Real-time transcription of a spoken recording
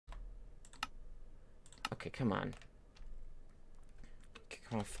Okay, come on.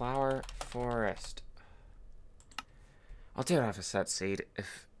 Come on, flower forest. I'll do it off a set seed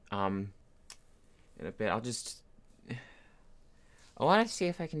if, in a bit. I'll just... I want to see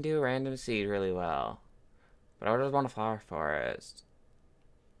if I can do a random seed really well. But I just want a flower forest.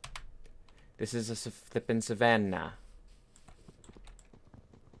 This is a flippin' savanna.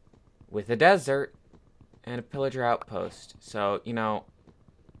 With a desert. And a pillager outpost. So, you know...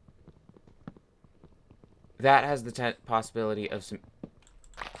 That has the possibility of some...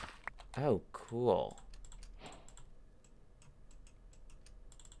 Oh, cool.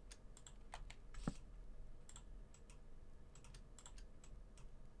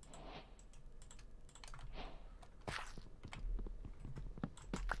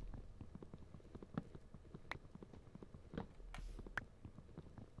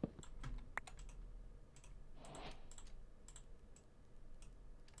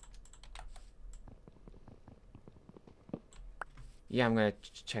 Yeah, I'm gonna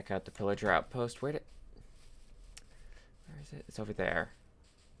check out the pillager outpost. Where is it? It's over there.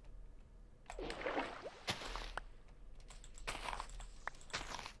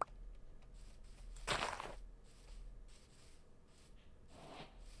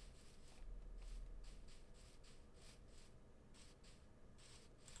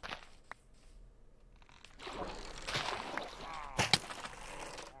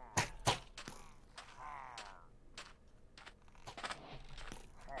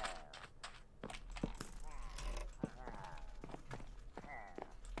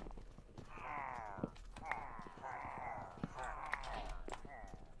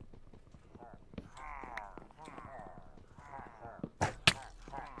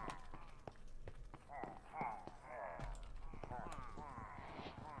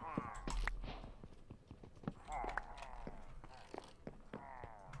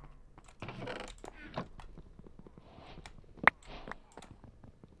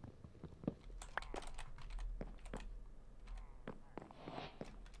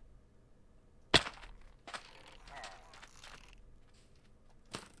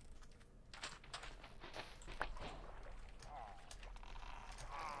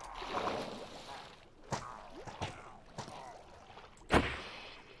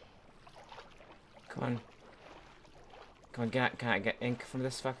 Come on. Come on, can I get ink from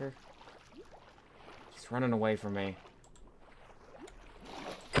this fucker? He's running away from me.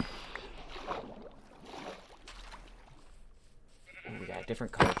 Ooh, we got a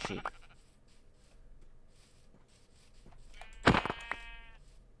different colored sheep.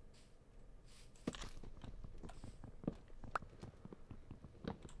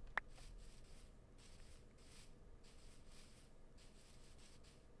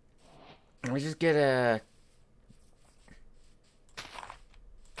 Can we just get a...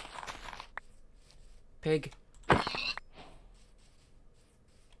 pig?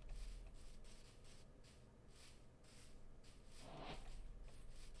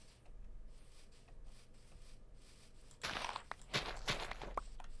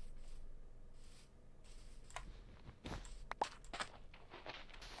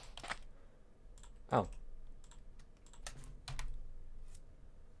 Oh.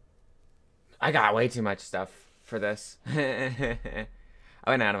 I got way too much stuff for this. I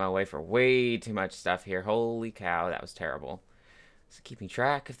went out of my way for way too much stuff here. Holy cow, that was terrible. So keeping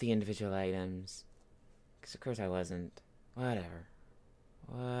track of the individual items. Because of course I wasn't. Whatever.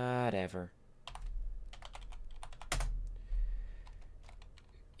 Whatever.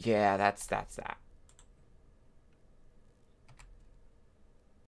 Yeah, that's that.